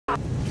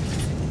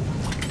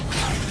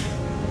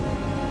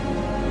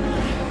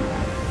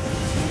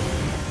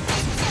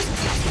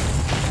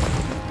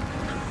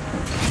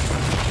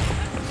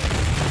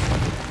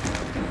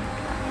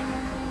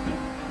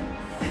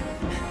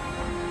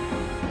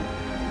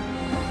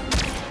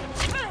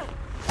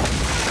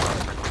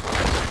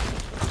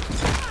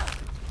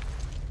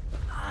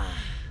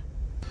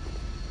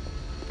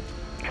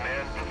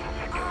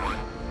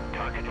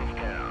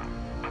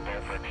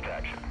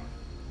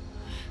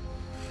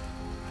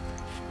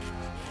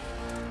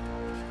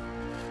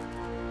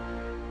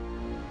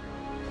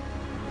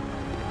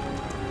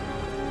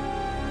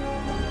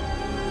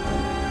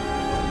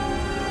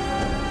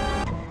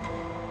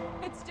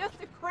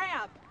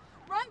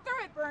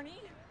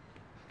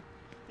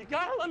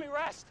me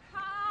rest.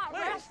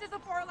 Please. Rest is a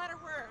four-letter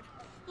word.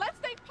 Let's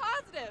think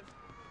positive.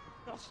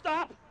 No,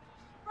 stop.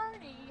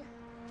 Bernie.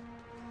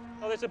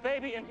 Oh, there's a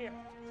baby in here.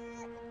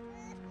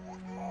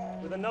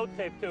 With a note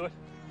taped to it.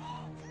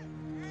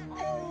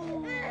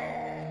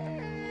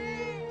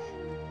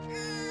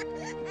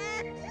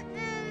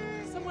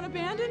 Someone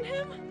abandoned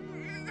him?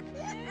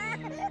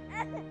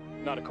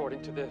 Not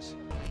according to this.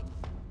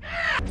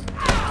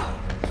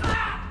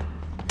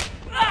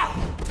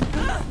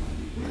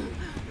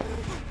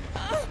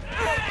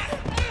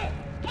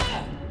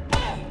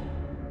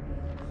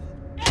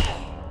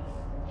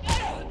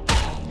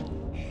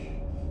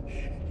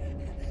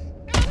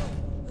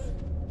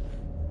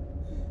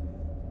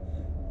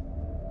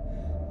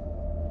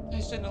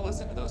 I shouldn't have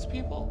listened to those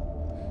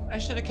people. I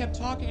should have kept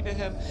talking to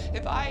him.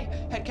 If I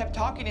had kept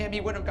talking to him, he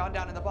wouldn't have gone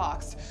down in the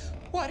box.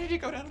 Why did he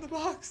go down in the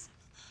box?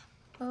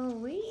 Oh,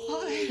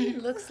 Why?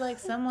 Looks like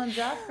someone's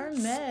off her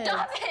meds.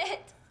 Stop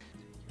it!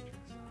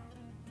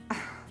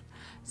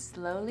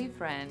 Slowly,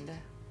 friend.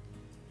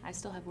 I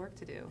still have work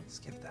to do.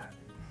 Skip that.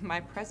 My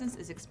presence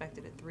is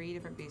expected at 3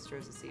 different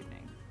bistros this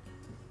evening.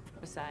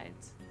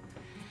 Besides,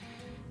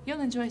 you'll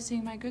enjoy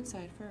seeing my good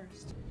side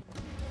first.